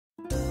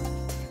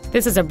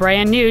This is a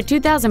brand new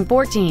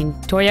 2014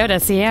 Toyota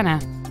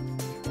Sienna.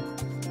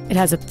 It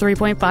has a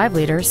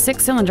 3.5-liter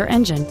 6-cylinder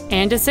engine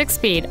and a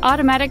 6-speed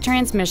automatic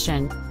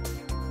transmission.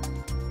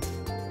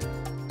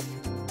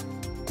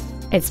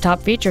 Its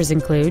top features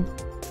include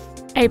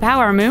a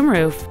power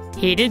moonroof,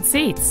 heated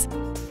seats,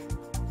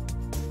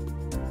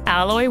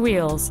 alloy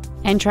wheels,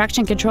 and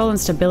traction control and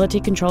stability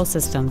control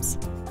systems.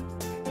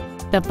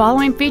 The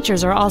following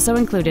features are also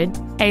included: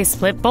 a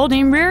split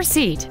folding rear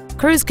seat,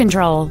 cruise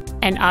control,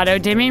 an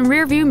auto-dimming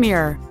rearview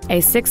mirror, a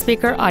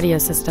 6-speaker audio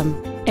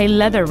system, a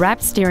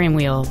leather-wrapped steering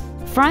wheel,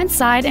 front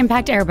side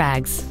impact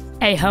airbags,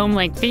 a home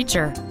link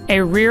feature,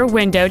 a rear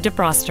window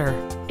defroster,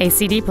 a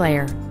CD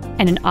player,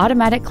 and an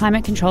automatic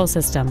climate control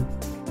system.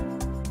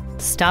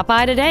 Stop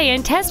by today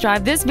and test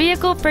drive this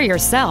vehicle for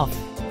yourself.